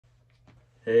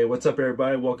Hey, what's up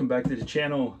everybody? Welcome back to the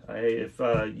channel. If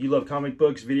you love comic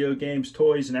books, video games,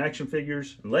 toys, and action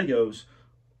figures, and Legos,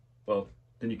 well,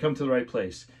 then you come to the right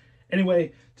place.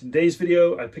 Anyway, today's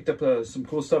video, I picked up some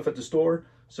cool stuff at the store.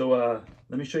 So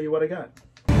let me show you what I got.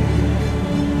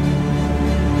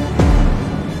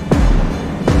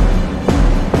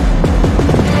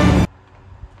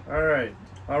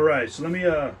 All right. So let me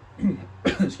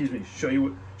excuse me, show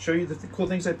you the cool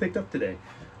things I picked up today.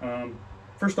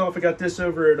 First off, I got this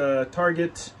over at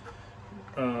Target.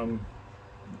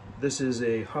 This is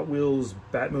a Hot Wheels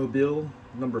Batmobile,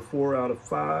 number 4 out of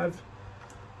 5.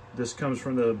 This comes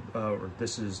from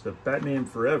this is the Batman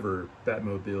Forever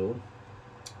Batmobile.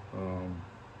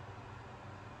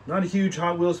 Not a huge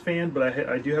Hot Wheels fan, but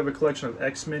I do have a collection of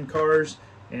X-Men cars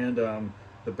and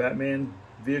the Batman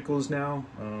vehicles now.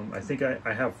 I think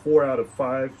I have 4 out of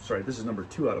 5. Sorry, this is number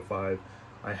 2 out of 5.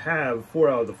 I have 4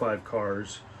 out of the 5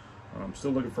 cars. I'm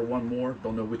still looking for one more.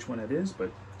 Don't know which one it is,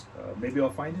 but maybe I'll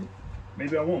find it.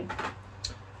 Maybe I won't.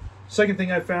 Second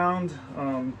thing I found,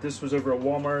 this was over at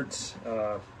Walmart.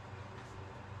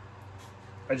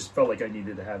 I just felt like I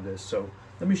needed to have this, so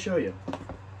let me show you.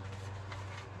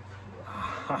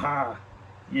 Haha,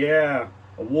 yeah,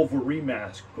 a Wolverine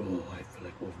mask. Oh, I feel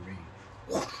like Wolverine.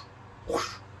 Whoosh,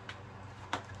 whoosh.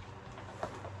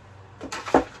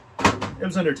 It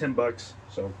was under 10 bucks,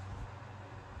 so I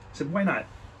said, why not?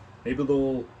 Maybe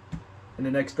they'll, in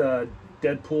the next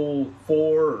Deadpool 4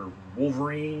 or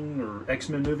Wolverine or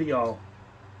X-Men movie, I'll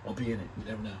be in it. You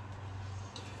never know.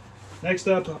 Next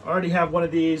up, I already have one of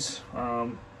these,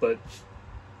 but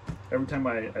every time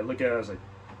I look at it, I was like,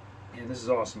 man, this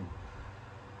is awesome.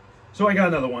 So I got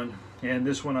another one, and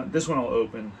this one I'll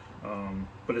open,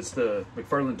 but it's the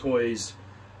McFarlane Toys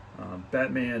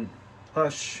Batman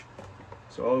Hush.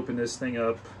 So I'll open this thing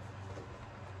up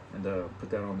and put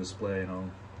that on display, and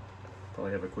I'll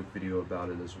probably have a quick video about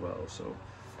it as well. So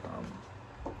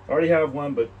I already have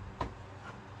one, but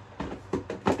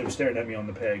they were staring at me on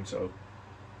the peg, so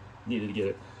needed to get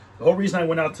it. The whole reason I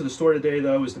went out to the store today,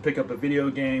 though, is to pick up a video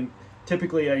game.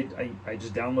 Typically, I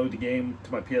just download the game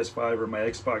to my PS5 or my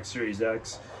Xbox Series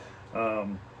X,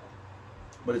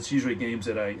 but it's usually games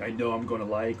that I know I'm going to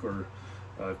like or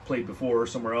I've played before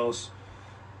somewhere else.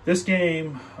 This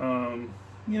game,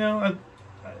 you know,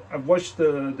 I've watched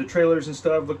the trailers and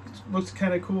stuff. Looks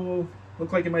kind of cool.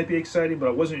 Looked like it might be exciting, but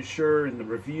I wasn't sure, and the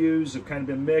reviews have kind of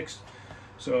been mixed.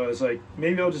 So I was like,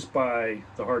 maybe I'll just buy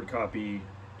the hard copy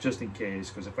just in case,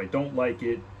 because if I don't like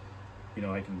it, you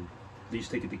know, I can at least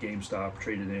take it to GameStop,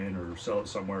 trade it in, or sell it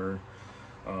somewhere.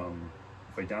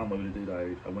 If I downloaded it,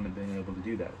 I wouldn't have been able to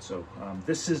do that. So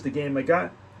this is the game I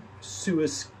got,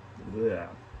 Suicide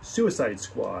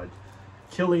Squad.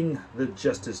 Killing the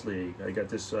Justice League. I got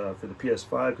this for the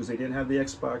PS5 because they didn't have the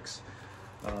Xbox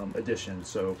edition.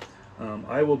 So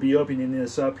I will be opening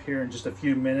this up here in just a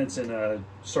few minutes and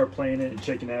start playing it and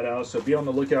checking that out. So be on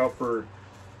the lookout for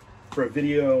a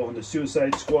video on the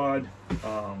Suicide Squad.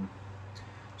 That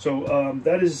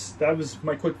was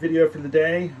my quick video for the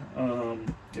day.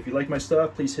 If you like my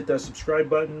stuff, please hit that subscribe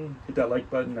button, hit that like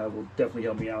button. That will definitely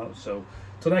help me out. So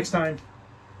till next time.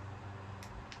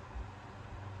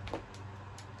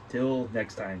 Till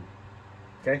next time,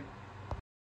 okay?